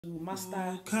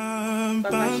master Can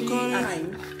bank on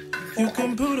it. You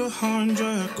can put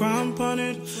 100 grand on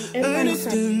it.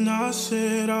 Anything I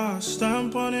said, I'll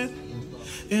stamp on it.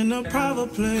 In a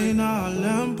private plane, I'll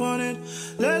lamp on it.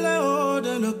 Lele oh,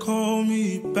 they call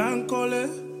me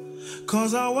Bankole.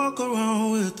 Cause I walk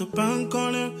around with the bank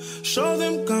on him. Show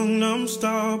them Gangnam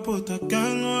Style, put the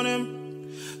gang on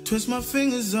him. Twist my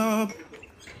fingers up.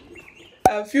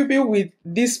 Filming with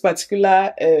this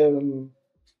particular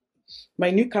my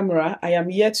new camera, I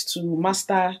am yet to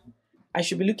master. I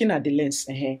should be looking at the lens.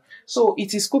 So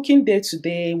it is cooking day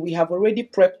today. We have already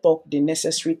prepped up the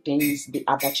necessary things, the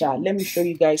abacha. Let me show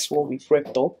you guys what we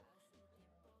prepped up.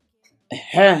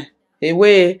 Hey,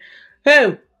 wait.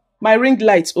 Hey, my ring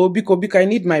light. Oh, Biko, I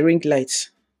need my ring light.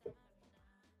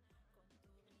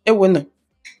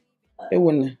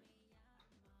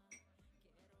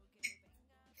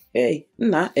 Hey,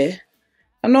 nah, I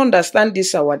don't understand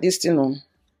this this thing on.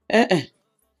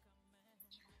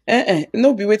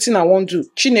 No be waiting I won't do.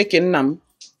 Chineke nam.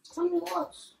 Tell me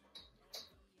what?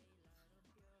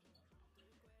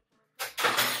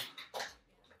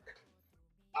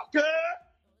 Okay.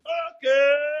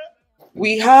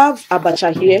 We have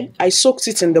abacha here. I soaked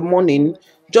it in the morning,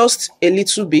 just a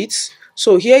little bit.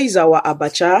 So here is our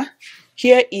abacha.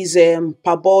 Here is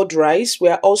parboiled rice. We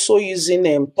are also using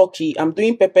turkey. I'm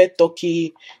doing pepper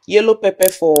turkey, yellow pepper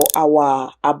for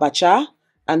our abacha,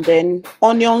 and then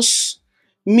onions,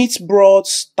 meat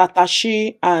broth,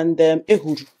 tatashi, and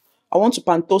ehuru. I want to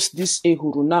pan toast this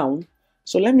ehuru now.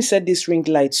 So let me set this ring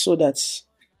light so that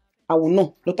I will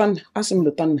know. Lotan, ask him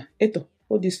Lotan. Eto,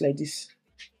 hold this like this.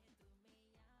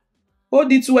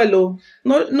 Hold it well, oh.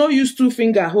 No use two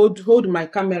finger. Hold my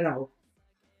camera.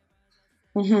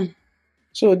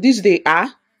 So this they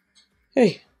are.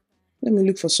 Hey, let me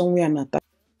look for somewhere not that.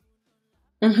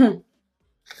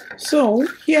 So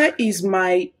here is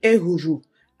my ehuru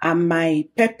and my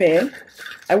pepper.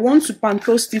 I want to pan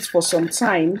toast it for some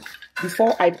time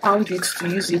before I pound it to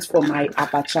use it for my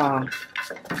abacha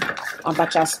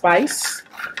spice.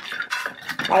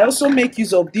 I also make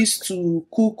use of this to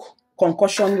cook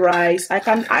concussion rice.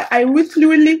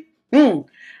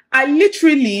 I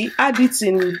literally add it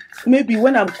in maybe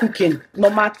when I'm cooking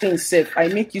normal things safe. I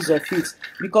make use of it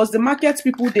because the market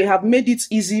people, they have made it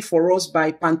easy for us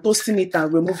by pan toasting it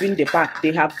and removing the back.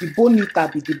 They have deboned it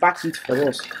and the back it for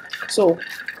us. So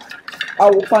I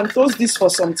will pan toast this for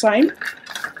some time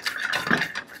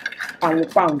and will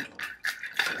pound.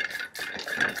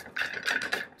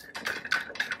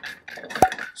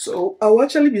 So I will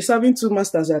actually be serving two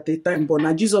masters at a time, but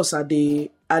now Jesus at the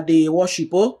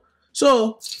worship. Oh,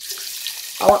 so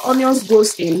our onions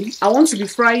goes in. I want to be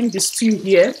frying the stew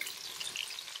here,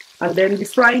 and then be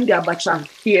frying the abacha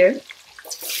here.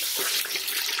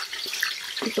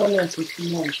 Put onions with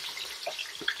more.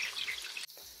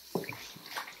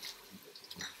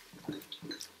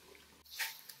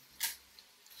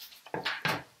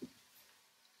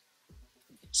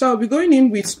 So I'll be going in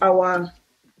with our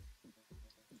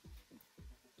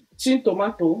tin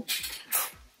tomato.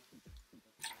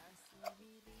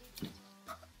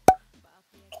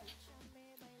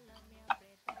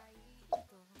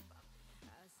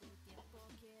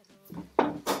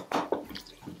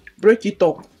 Break it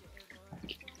up.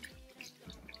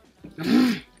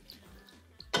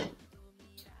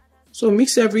 So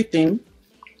mix everything.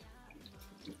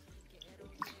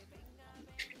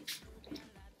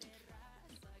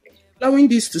 Allowing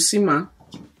this to simmer.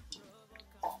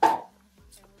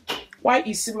 While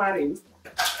it's simmering,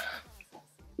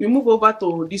 we move over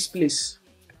to this place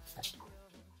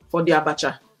for the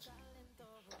abacha.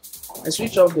 I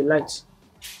switch off the light.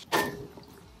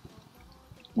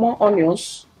 More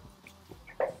onions.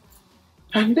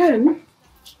 And then,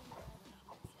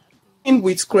 in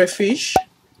with crayfish.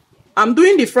 I'm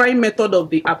doing the frying method of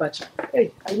the abacha.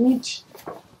 Hey, I need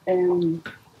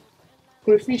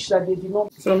crayfish that they did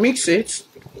not. So mix it.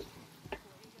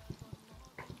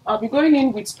 I'll be going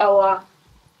in with our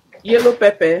yellow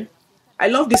pepper. I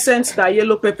love the scent that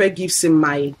yellow pepper gives in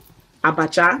my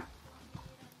abacha.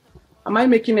 Am I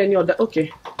making any other?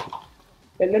 Okay.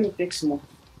 Then let me take some more.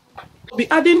 I'll be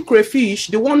adding crayfish,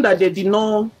 the one that they did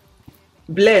not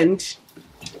blend.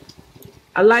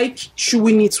 I like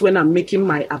chewing it when I'm making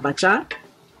my abacha.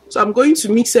 So I'm going to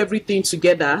mix everything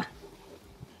together.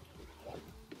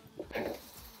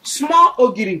 Small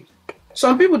ogiri.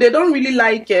 Some people, they don't really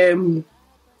like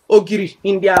ogiri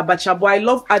in their abacha, but I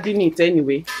love adding it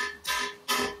anyway.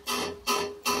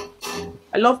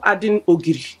 I love adding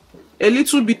ogiri. A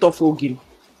little bit of ogiri.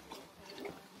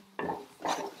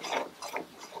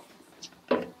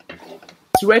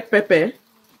 Red pepper.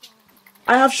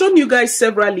 I have shown you guys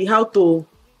severally how to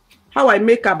how I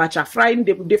make abacha, frying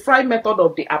the fry method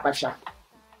of the abacha.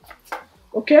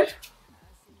 Okay,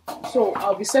 so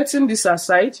I'll be setting this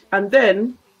aside, and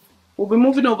then we'll be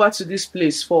moving over to this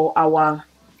place for our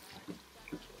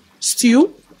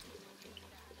stew.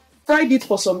 Fried it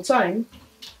for some time.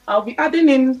 I'll be adding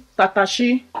in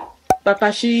tatashi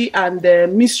and the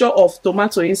mixture of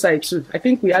tomato inside too. I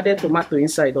think we added tomato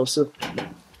inside also.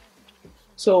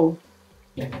 So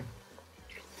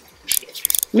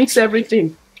mix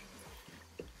everything,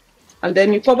 and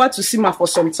then you cover to simmer for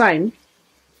some time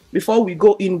before we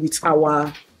go in with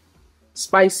our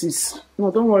spices.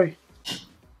 No, don't worry.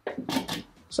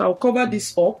 So I'll cover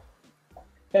this up.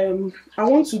 I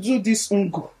want to do this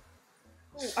ungu.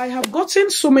 I have gotten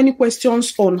so many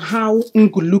questions on how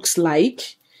ungu looks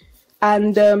like,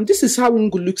 and this is how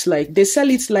ungu looks like. They sell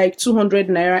it like 200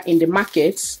 naira in the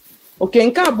market.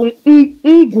 Okay,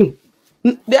 ungu.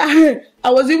 I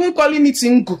was even calling it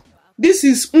ungu. This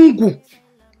is ungu.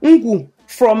 Ungu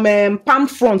from palm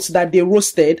fronds that they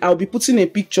roasted. I'll be putting a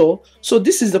picture. So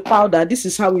this is the powder. This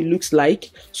is how it looks like.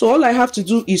 So all I have to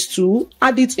do is to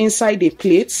add it inside a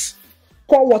plate,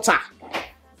 pour water,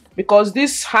 because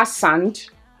this has sand,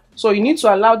 so you need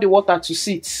to allow the water to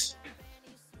sit.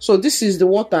 So this is the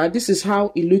water. This is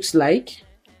how it looks like.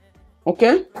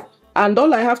 Okay, and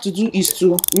all I have to do is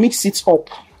to mix it up.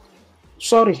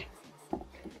 Sorry,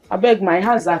 I beg, my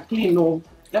hands are clean. Oh,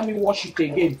 let me wash it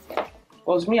again,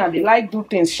 because me and they like do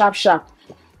things sharp.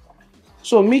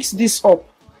 So mix this up,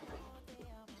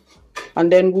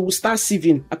 and then we will start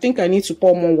sieving. I think I need to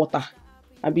pour more water.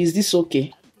 Abi, is this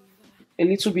okay? A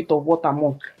little bit of water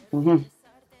more.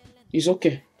 It's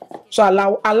okay. So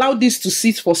allow this to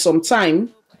sit for some time,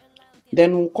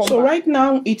 then we'll come back. Right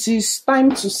now it is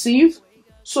time to sieve.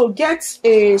 So get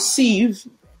a sieve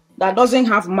that doesn't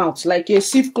have mouth, like a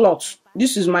sieve cloth.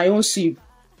 This is my own sieve.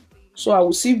 So I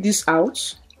will sieve this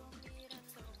out.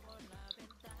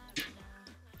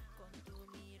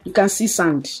 You can see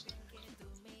sand.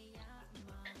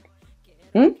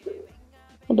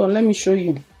 Hold on, let me show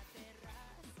you.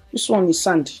 This one is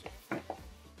sand.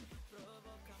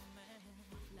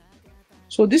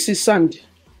 So this is sand.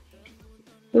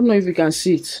 Don't know if you can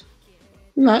see it.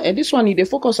 Nah, this one they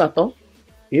focus at all.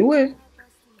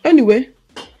 Anyway,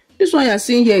 this one you're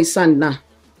seeing here is sand now.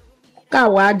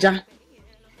 Kawaja.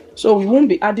 So we won't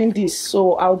be adding this.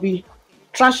 So I'll be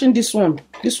trashing this one.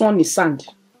 This one is sand.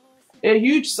 A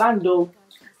huge sand though.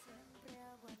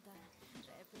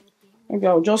 Maybe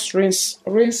I'll just rinse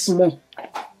more.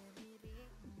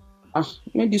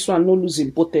 Make this one no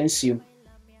losing potency.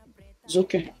 It's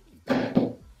okay.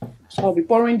 So I'll be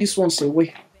pouring this one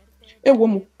away. Hey,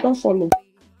 woman, don't follow.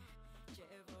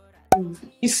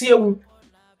 Isiewu.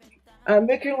 I'm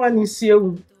making one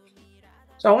Isiewu.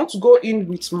 So I want to go in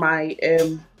with my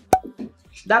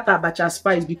that abacha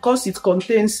spice, because it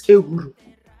contains eguru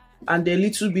and a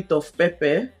little bit of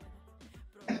pepper.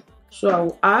 So I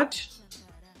will add.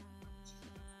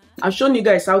 I've shown you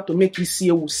guys how to make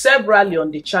Isiewu severally on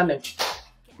the channel.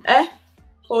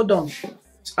 Hold on.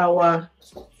 Our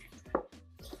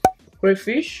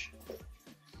crayfish.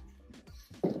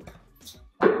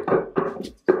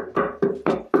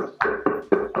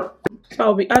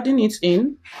 I'll be adding it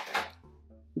in.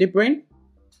 The brain.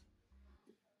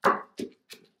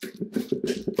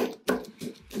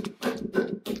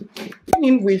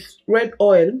 In with red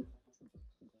oil.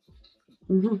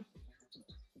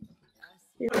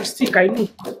 Stick, I know.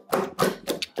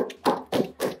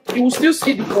 You will still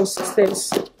see the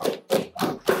consistency.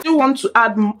 You want to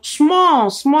add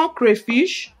small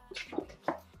crayfish.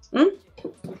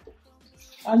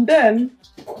 And then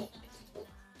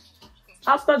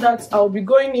after that, I'll be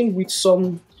going in with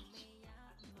some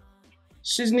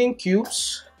seasoning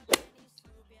cubes.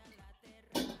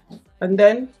 And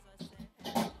then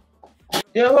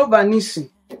Jehovah Nisi.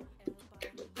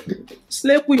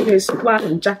 Sleep with his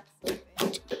plan.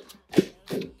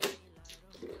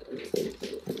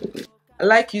 I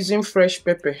like using fresh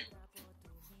pepper.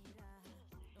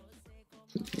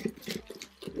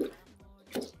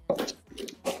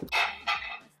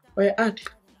 I add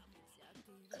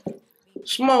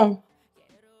small.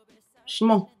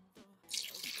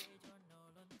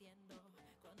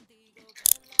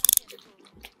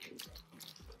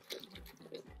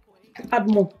 Add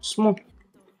more, small.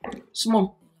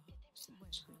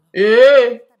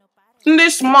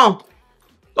 This small.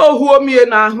 Oh, who me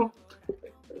now?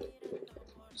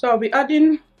 So I'll be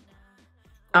adding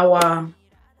our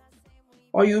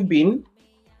oil bean,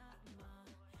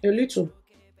 a little.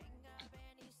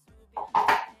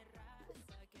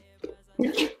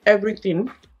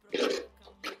 Everything.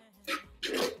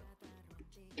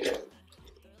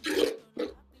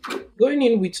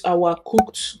 going in with our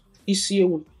cooked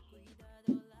Isiewu.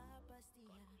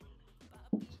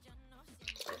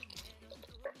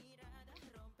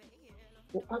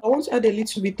 I want to add a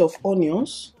little bit of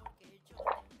onions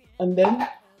and then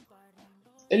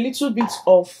a little bit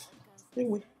of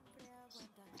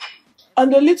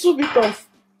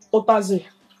potash.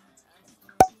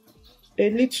 A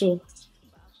little,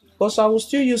 because I will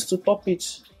still use to top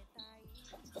it,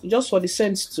 just for the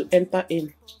scent to enter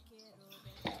in.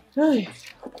 Hey,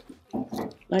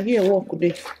 now here work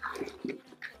today.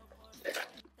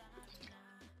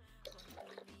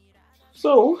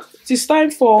 So it is time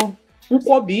for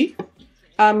nkwobi.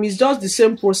 It's just the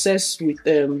same process with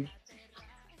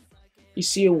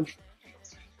Isiewu.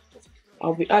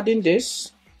 I'll be adding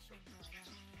this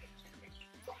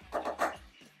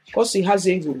because it has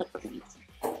a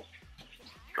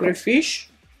crayfish,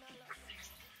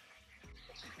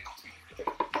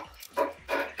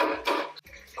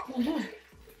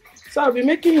 so I'll be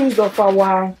making use of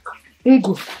our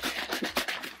ngu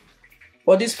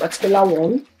for this particular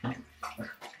one.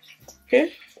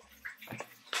 Okay,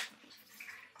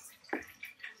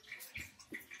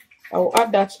 I'll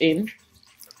add that in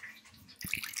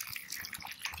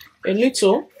a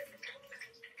little,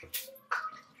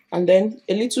 and then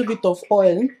a little bit of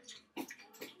oil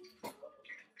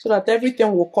so that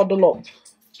everything will cuddle up.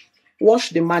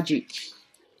 Wash the magic.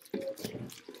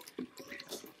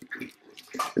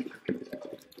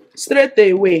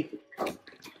 Straight away,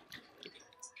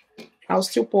 I'll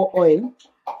still pour oil.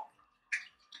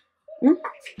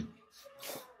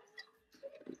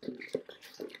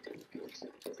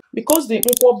 Because the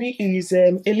nkwobi is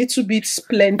a little bit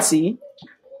plenty,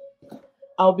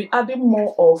 I'll be adding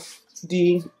more of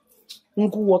the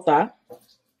ngu water.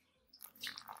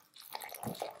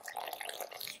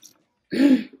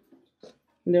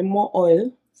 Then more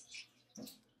oil.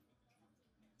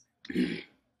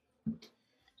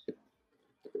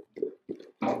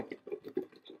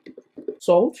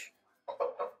 Salt.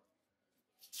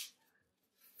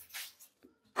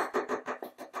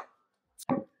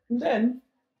 Then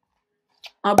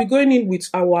I'll be going in with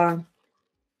our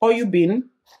oil bean.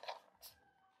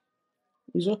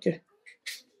 It's okay.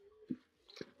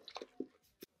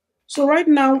 So right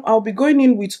now I'll be going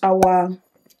in with our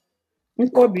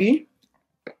nkwobi.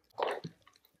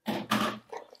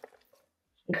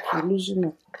 Losing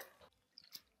up.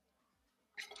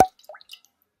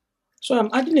 So I'm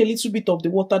adding a little bit of the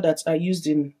water that I used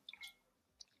in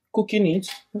cooking it.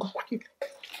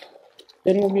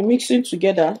 Then we'll be mixing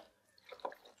together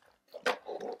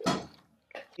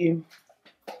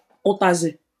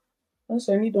potash. That's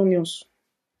I need onions.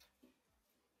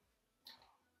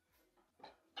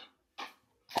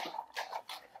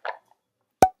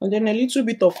 And then a little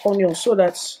bit of onion so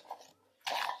that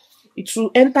it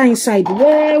will enter inside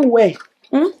well.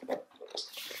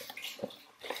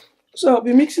 So I'll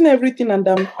be mixing everything, and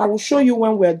I will show you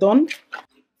when we're done.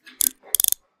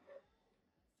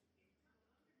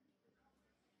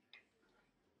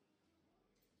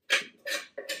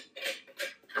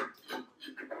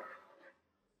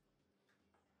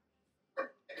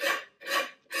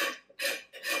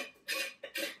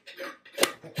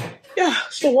 Yeah,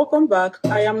 so welcome back.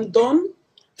 I am done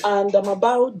and I'm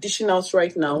about dishing out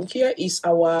right now. Here is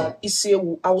our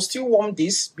Isiewu. I will still warm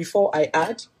this before I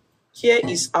add. Here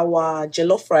is our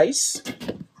jollof rice.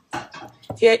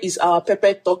 Here is our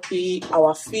pepper turkey,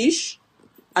 our fish.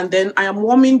 And then I am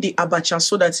warming the abacha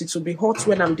so that it will be hot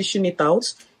when I'm dishing it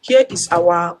out. Here is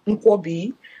our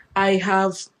nkwobi. I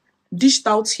have dished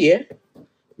out here.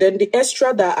 Then the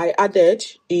extra that I added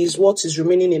is what is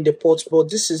remaining in the pot, but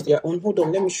this is their own. Hold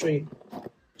on, let me show you.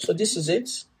 So this is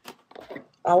it.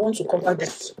 I want to cover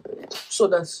this so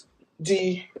that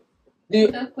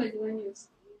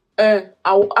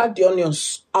I will add the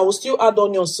onions. I will still add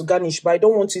onions to garnish, but I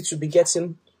don't want it to be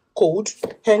getting cold.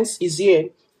 Hence is here.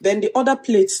 Then the other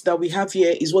plates that we have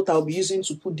here is what I'll be using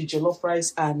to put the jollof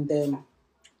rice, and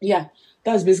yeah,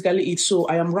 that's basically it. So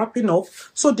I am wrapping up.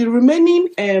 So the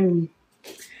remaining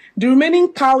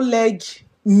cow leg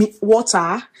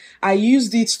water, I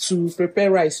used it to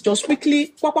prepare rice. Just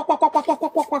quickly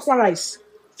rice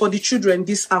for the children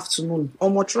this afternoon.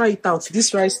 I'm gonna try it out.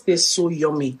 This rice tastes so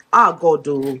yummy. Ah, God,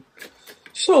 oh.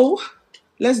 So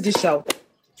let's dish out.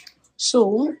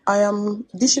 So I am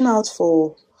dishing out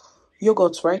for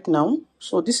yogurt right now.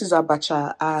 So this is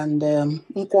abacha and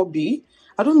nkwobi.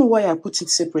 I don't know why I put it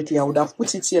separately. I would have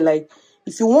put it here. Like,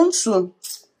 if you want to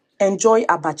enjoy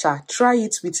abacha, try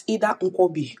it with either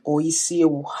nkwobi or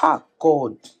Isiewu. Ha,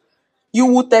 God, you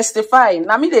will testify.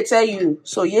 Now me they tell you.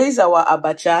 So here is our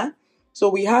abacha. So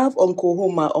we have Uncle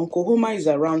Homa. Uncle Homa is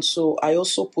around, so I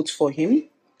also put for him.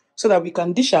 so that we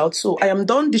can dish out. So I am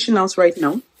done dishing out right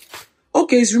now.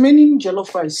 Okay, it's remaining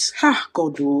jollof rice. Ha,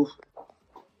 God. Oh.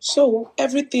 So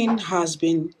everything has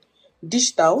been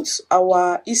dished out.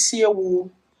 Our Isiewu,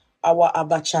 our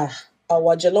abacha,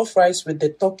 our jollof rice with the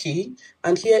turkey,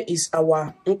 and here is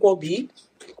our nkwobi.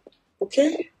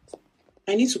 Okay,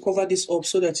 I need to cover this up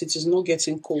so that it is not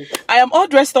getting cold. I am all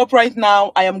dressed up right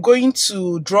now. I am going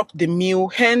to drop the meal.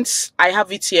 Hence, I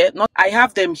have it here. I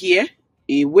have them here.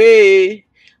 Away.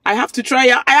 I have to try.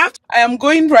 I am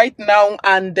going right now,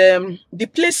 and the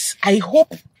place. I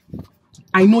hope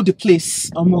I know the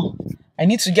place. I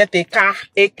need to get a car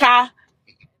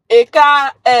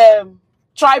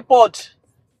tripod.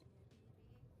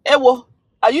 Ewo,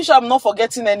 are you sure I'm not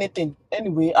forgetting anything?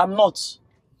 Anyway, I'm not.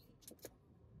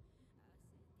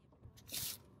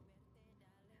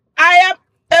 I am.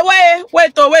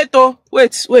 Wait,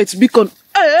 because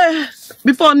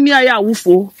before me, I am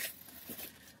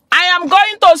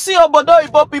going to see Obodo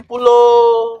Igbo people.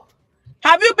 Oh.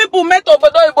 Have you people met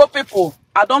Obodo Igbo people?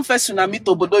 I don't first meet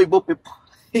Obodo Igbo people.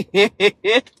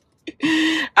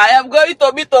 I am going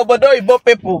to meet Obodo Igbo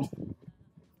people.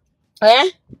 Eh?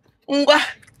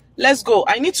 Let's go.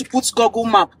 I need to put Google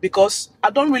map because I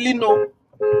don't really know.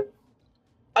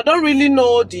 I don't really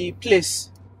know the place.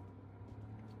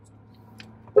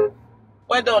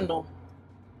 I don't know.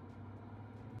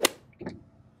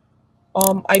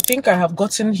 I think I have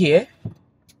gotten here.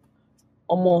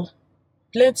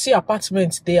 Plenty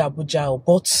apartments there, Abuja,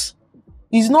 but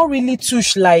it's not really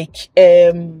touch like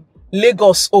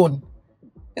Lagos own.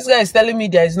 This guy is telling me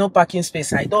there is no parking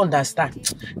space. I don't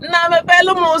understand. Nah, me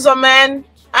pelu mozo man.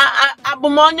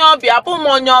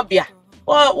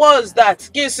 What was that?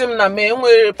 Give him na me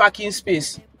unwe parking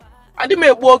space. Adi me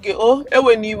boge oh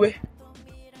ewe niwe.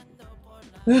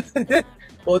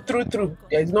 Oh, true.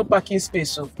 There is no parking space.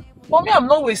 So for me, I'm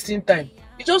not wasting time.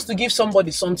 It's just to give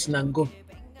somebody something and go.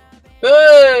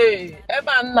 Hey,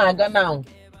 now.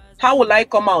 How will I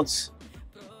come out?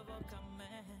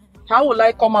 How will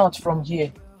I come out from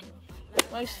here?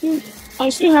 I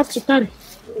still have to carry.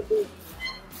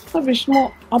 Have a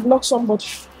small. I'll block somebody.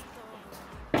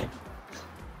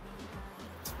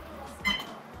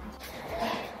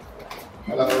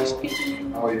 Hello.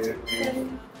 How are you?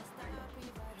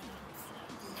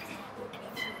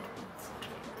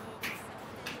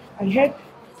 I heard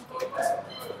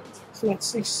it's like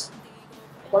 6.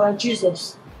 But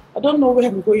Jesus, I don't know where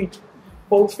I'm going,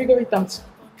 but we'll figure it out.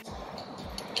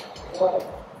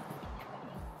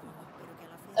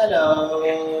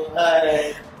 Hello.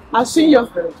 Hi. I'll see you.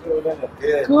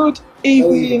 Yeah. Good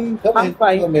evening. I'm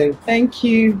fine. Come in. Thank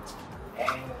you.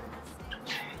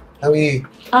 How are you?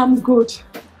 I'm good.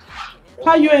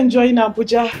 How are you enjoying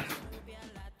Abuja?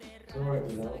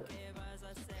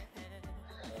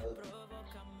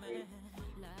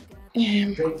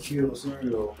 Thank you.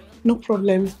 Sorry. No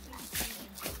problem.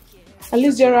 At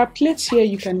least there are plates here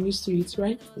you can use to eat,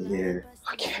 right? Yeah.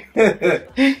 Okay.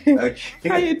 Okay.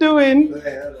 How you doing?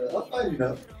 I'm fine, you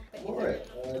know. I'm alright.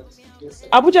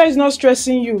 Abuja is not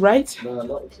stressing you, right? No,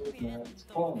 not at all, man. It's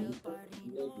calm.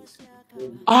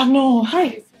 Ah, no.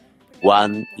 Hi.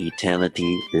 One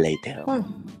eternity later.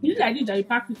 You like it that you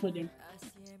packed it for them?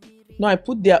 No, I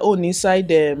put their own inside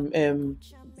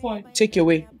For take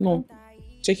away. No,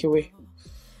 take away.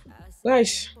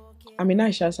 Guys, I'm in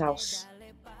Aisha's house.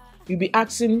 You'll be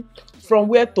asking from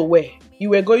where to where. You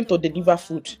were going to deliver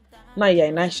food. Now you're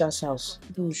in Aisha's house.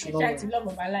 Aisha is the love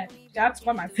of my life. She had to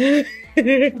come and see.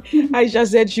 Aisha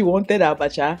said she wanted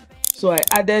abacha, so I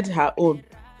added her own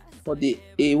for the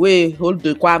way hold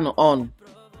the kwan on.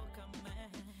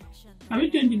 Have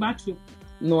you changed the battery?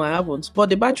 No, I haven't. But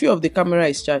the battery of the camera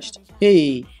is charged.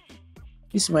 Hey,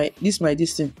 this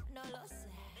thing.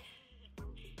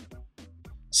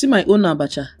 See my own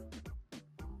abacha.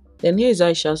 Then here is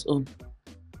Aisha's own.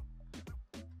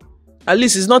 At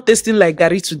least it's not tasting like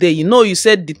Gary today. You know, you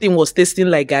said the thing was tasting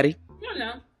like Gary.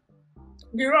 No.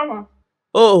 The raw one.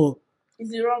 Oh. It's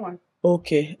the raw one.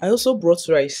 Okay. I also brought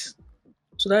rice.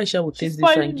 So that Aisha will taste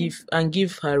this and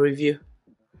give her review.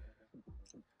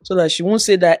 So that she won't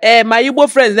say that, my Igbo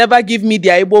friends never give me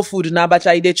their Igbo food. Now, but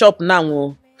they chop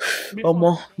now.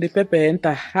 The pepper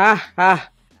enter.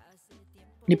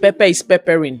 The pepper is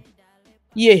peppering.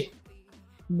 Yeah.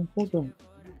 No, hold on.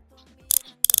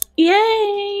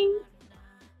 Yay!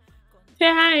 Say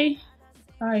hi.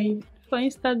 Hi. For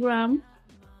Instagram.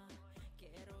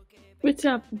 What's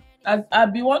up? I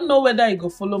be want to know whether you go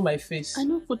follow my face. I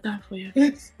don't put that for you.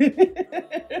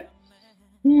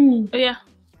 Oh yeah.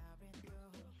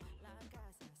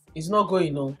 It's not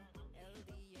going on.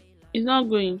 It's not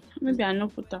going. Maybe I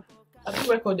not put that. Are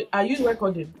you recording? Are you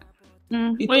recording?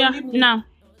 Oh yeah. Now.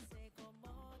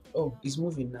 Oh, it's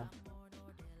moving now.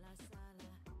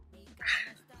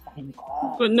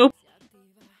 Good, no.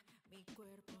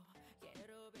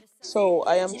 So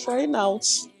I am trying out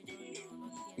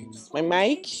my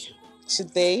mic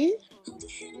today.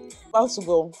 About to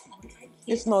go.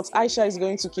 If not, Aisha is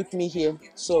going to keep me here.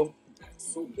 So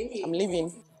I'm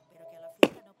leaving.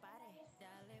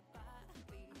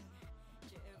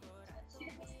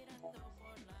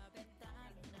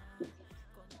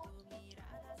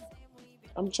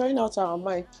 I'm trying out our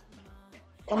mic.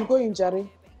 I'm going, Jerry.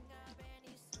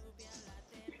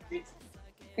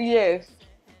 Yes.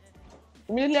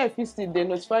 Immediately I fixed it, they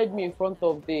notified me in front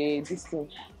of this thing.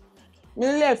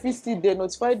 Immediately I fixed it, they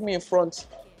notified me in front.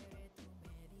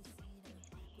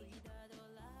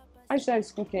 Aisha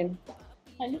is cooking.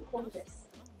 I look homeless.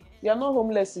 You are not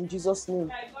homeless in Jesus'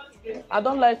 name. I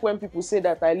don't like when people say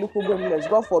that I look homeless.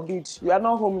 God forbid. You are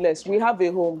not homeless. We have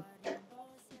a home.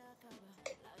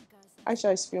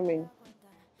 Aisha is filming.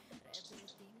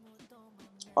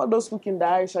 All those cooking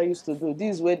that Aisha used to do,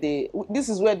 this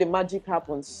is where the magic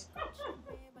happens.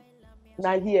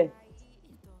 Now here.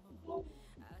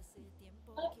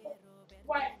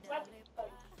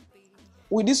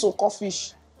 With this Oko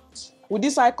fish, with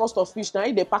this high cost of fish, now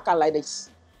they pack her like this.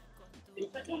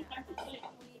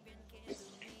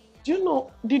 Do you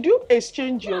know? Did you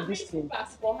exchange your this thing?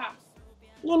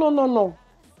 No.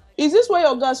 Is this where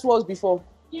your gas was before?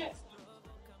 Yes.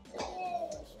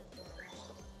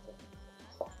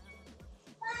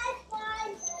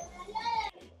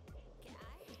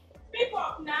 Pick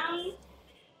up now.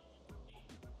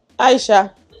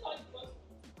 Aisha,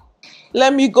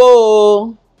 let me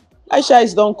go. Aisha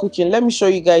is done cooking. Let me show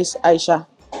you guys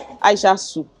Aisha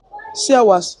soup. See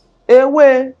ours. Hey,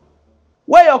 wear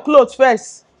your clothes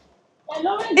first.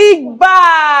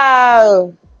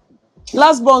 Iqbal.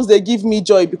 Last borns, they give me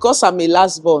joy because I'm a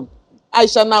last born.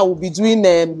 Aisha now will be doing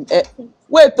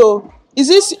wait, oh, is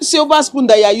this silver spoon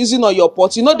that you are using on your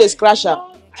pot? You know the scratcher.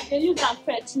 No, I can use that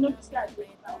pet.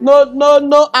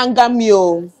 No, anger me,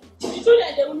 oh.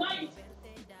 They will not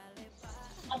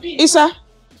eat. Isa,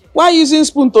 why using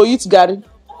spoon to eat Gary?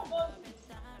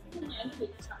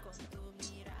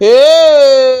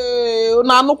 Hey,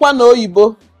 unanukwa no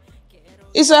oyibo.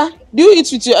 Isa, do you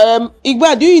eat with your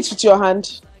Igba? Do you eat with your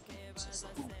hand?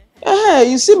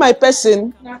 You see my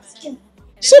person.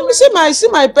 See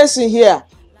my person here.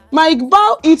 My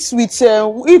Igba eats with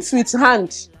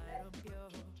hand.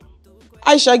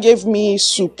 Aisha gave me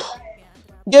soup.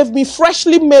 Gave me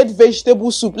freshly made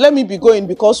vegetable soup. Let me be going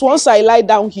because once I lie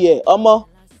down here, no more.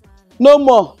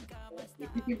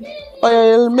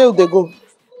 Oh, milk they go.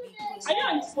 Are you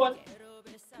on this phone?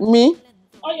 Me?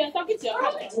 Oh, you're talking to your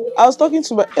husband. I was talking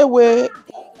to my. Hey,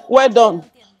 well done.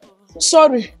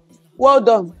 Sorry. Well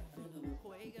done.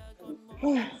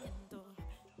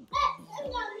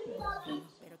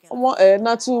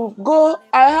 Now to go,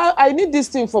 I need this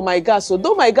thing for my gas. So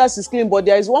though my gas is clean, but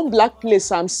there is one black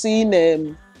place I'm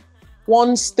seeing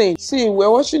one stain. See, we're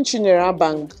watching Chinyere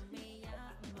Bank.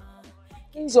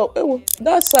 So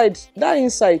that side, that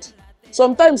inside.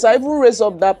 Sometimes I even raise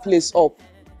up that place up.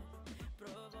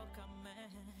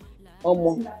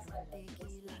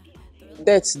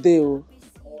 That's there.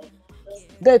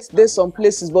 That's there some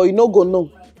places, but you no go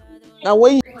know. Now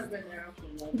when you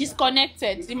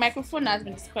Disconnected. The microphone has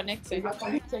been disconnected.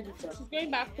 She's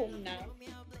going back home now.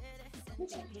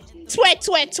 Sweat.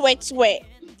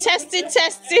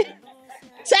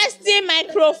 Testing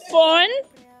microphone.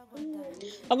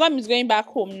 Ogom'S is going back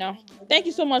home now. Thank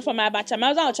you so much for my abacha.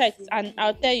 I'll try it and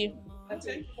I'll tell you.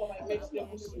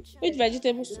 Which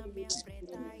vegetable soup?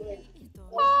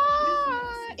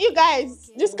 You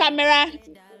guys, this camera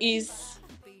is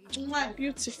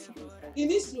beautiful. it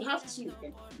needs to have two.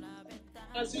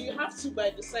 As you have two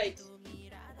by the side.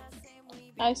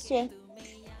 I swear.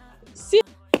 See.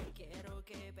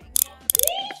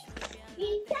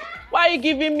 Why are you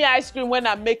giving me ice cream when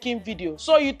I'm making video?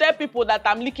 So you tell people that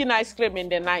I'm licking ice cream in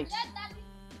the night.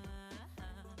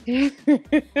 Mommy.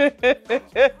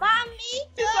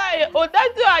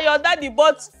 That's why your daddy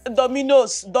bought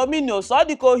Domino's. All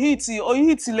the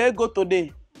kohiti Lego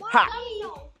today. Ha.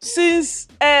 Since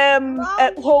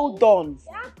hold on.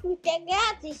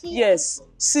 Yes.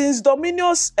 Since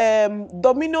Domino's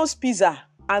pizza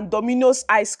and Domino's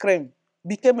ice cream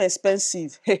became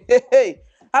expensive.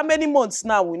 How many months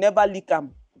now we never lick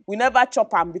them? We never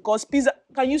chop them because pizza.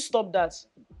 Can you stop that?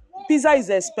 Pizza is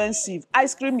expensive.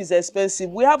 Ice cream is expensive.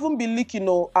 We haven't been licking.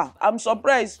 I'm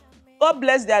surprised. God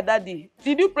bless their daddy.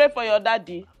 Did you pray for your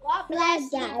daddy? God bless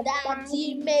their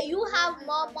daddy. May you have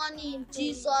more money in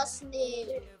Jesus'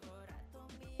 name.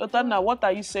 Totana, what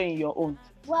are you saying your own?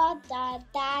 Well done,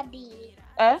 daddy.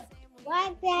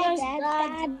 What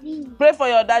daddy? Pray for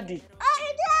your daddy.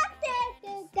 I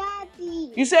don't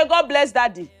daddy. You say God bless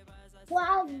daddy.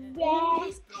 What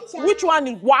bless? Which one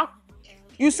is what?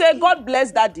 You say God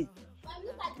bless daddy.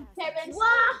 Look at the parents.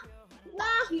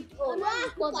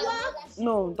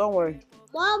 No, don't worry.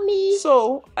 Mommy.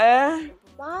 So,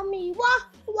 Mommy.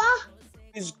 What?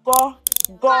 is God.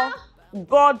 God.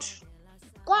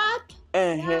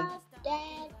 Uh-huh.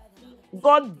 Daddy.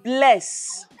 God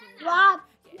bless. What?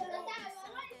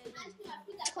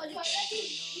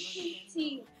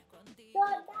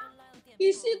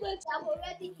 You see, but I've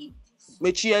already eaten.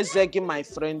 Mechi ezegi, my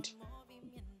friend.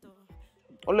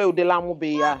 Ole udelamu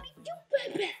be ya.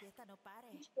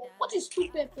 What is two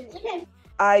pepper?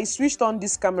 I switched on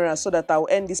this camera so that I'll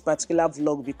end this particular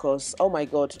vlog because, oh my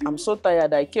God, I'm so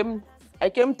tired. I came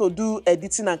to do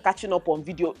editing and catching up on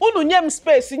video. Unu nyem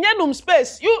space, nyenum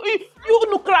space.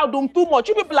 You crowd too much.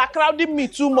 You people are crowding me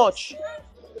too much.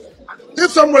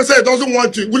 If someone says doesn't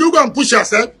want to, will you go and push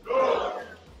yourself?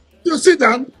 You sit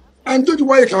down and do the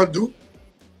way you can do,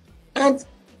 and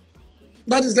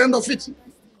that is the end of it.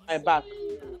 My back.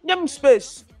 Nyem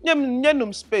space.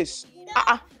 Nyenum space.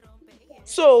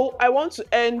 So I want to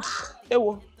end. I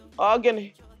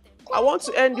want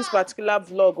to end this particular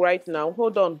vlog right now.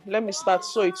 Hold on. Let me start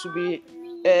so it will be.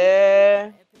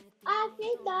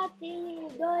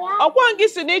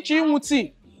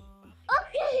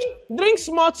 Okay. Drink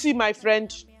small tea, my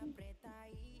friend.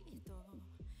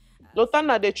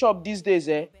 Lotana they chop these days,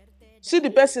 eh? See the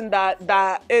person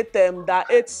that ate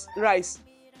rice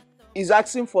is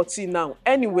asking for tea now.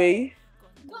 Anyway,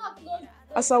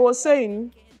 as I was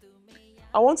saying,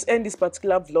 I want to end this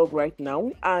particular vlog right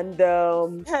now. And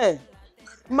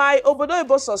my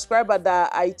Obodo subscriber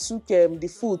that I took the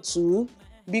food to,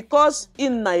 because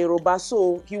in Nairobi,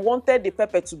 so he wanted the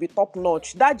pepper to be top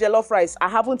notch. That jollof rice, I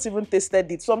haven't even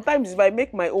tasted it. Sometimes if I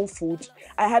make my own food,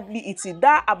 I hardly eat it.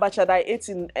 That abacha that I ate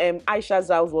in Aisha's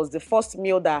house was the first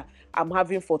meal that I'm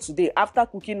having for today. After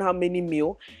cooking how many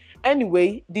meals?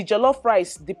 Anyway, the jollof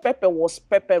rice, the pepper was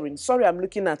peppering. Sorry, I'm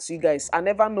looking at you guys. I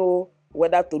never know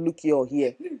whether to look here or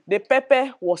here. The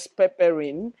pepper was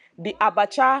peppering. The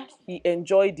abacha, he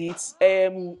enjoyed it.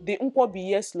 The nkwobi,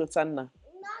 yes, Lotana.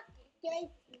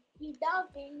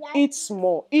 Eat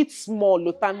small,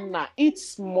 Lotana, eat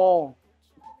small.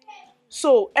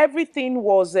 So everything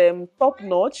was top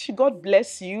notch. God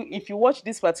bless you. If you watch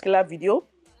this particular video,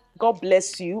 God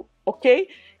bless you. Okay.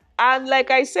 And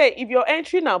like I said, if you're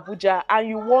entering Abuja and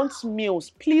you want meals,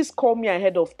 please call me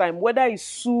ahead of time. Whether it's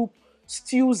soup,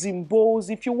 stews in bowls,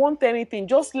 if you want anything,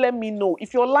 just let me know.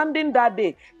 If you're landing that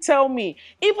day, tell me.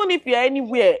 Even if you're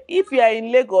anywhere, if you're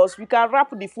in Lagos, we can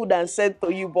wrap the food and send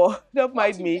to you, but don't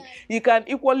mind me. You can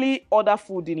equally order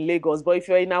food in Lagos, but if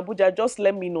you're in Abuja, just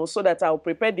let me know so that I'll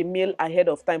prepare the meal ahead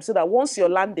of time, so that once you're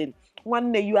landing,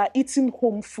 one day you are eating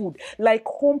home food, like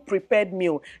home prepared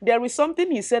meal. There is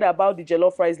something he said about the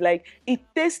jollof rice, like it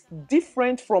tastes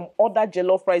different from other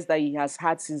jollof rice that he has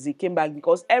had since he came back,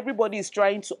 because everybody is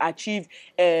trying to achieve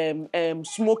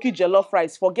smoky jollof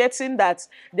rice, forgetting that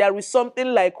there is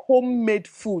something like homemade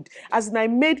food. As in, I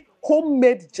made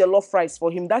homemade jollof rice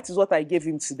for him. That is what I gave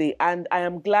him today, and I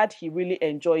am glad he really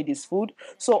enjoyed his food.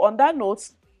 So on that note,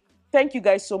 thank you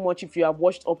guys so much if you have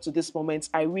watched up to this moment.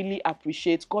 I really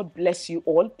appreciate. God bless you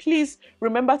all. Please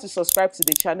remember to subscribe to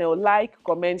the channel, like,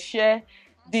 comment, share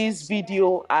this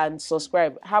video, and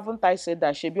subscribe. Haven't I said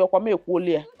that? Shebi Okwame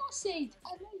Okwole. Not say it.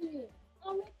 I know you. I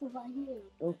went over here.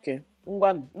 Okay.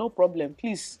 No problem.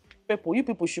 Please, you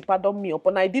people should pardon me.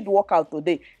 Upon I did work out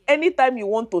today. Anytime you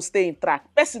want to stay in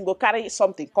track, person go carry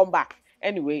something, come back.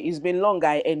 Anyway, it's been long.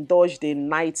 I indulged in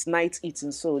night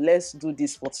eating. So let's do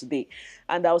this for today.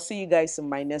 And I'll see you guys in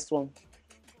my next one.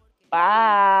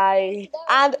 Bye.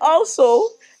 And also,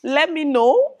 let me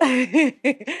know.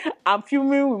 I'm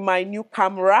filming with my new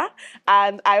camera.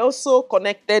 And I also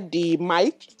connected the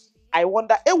mic. I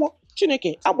wonder,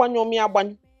 Chineke,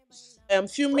 I'm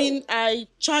filming. I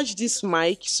charged this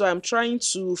mic. So I'm trying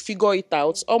to figure it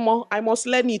out. I must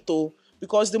learn it too.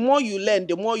 Because the more you learn,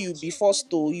 the more you'll be forced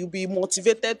to, you'll be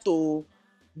motivated to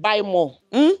buy more.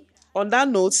 On that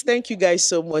note, thank you guys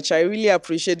so much. I really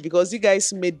appreciate it because you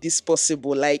guys made this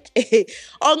possible. Like,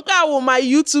 on my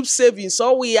YouTube savings,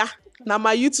 now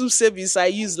my YouTube savings I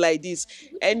use like this.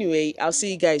 Anyway, I'll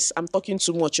see you guys. I'm talking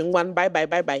too much.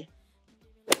 Bye.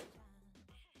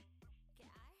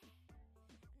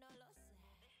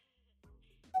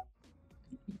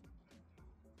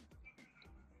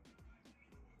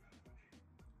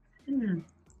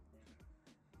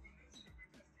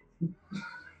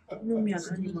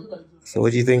 So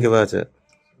what do you think about it?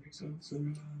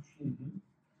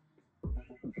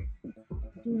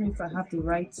 don't know if I have the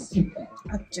right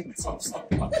adjectives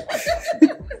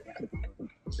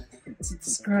to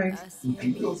describe.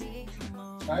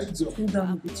 Cool down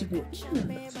a little bit.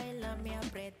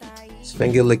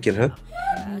 Finger licking, huh?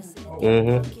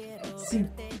 Mm-hmm. See.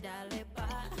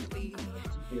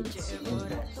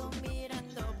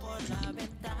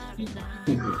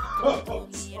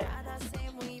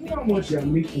 How much you are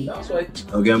making? That's why.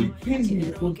 Again.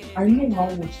 I know how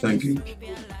much. Thank you.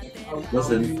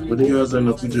 Listen, when you guys in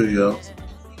the future, y'all,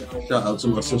 shout out to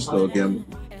my sister again.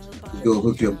 Go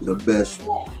hook you up with the best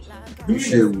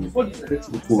Isiewu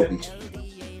nkwobi.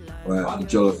 Right, the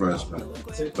jollof rice, man.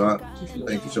 Alright,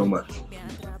 thank you so much.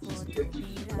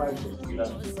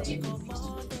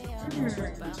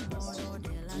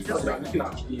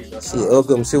 See,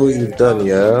 Ogom, see what you've done,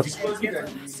 yeah?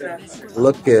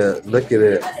 Look at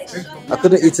it. I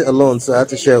couldn't eat it alone, so I had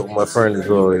to share it with my friend as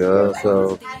well, yeah?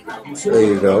 So, there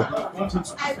you go.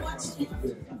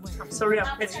 I'm sorry,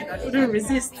 I'm petty. I couldn't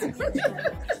resist.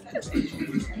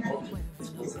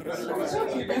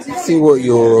 See what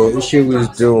your issue is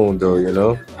doing, though, you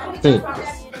know?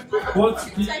 But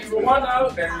the one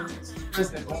out and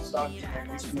president won't start.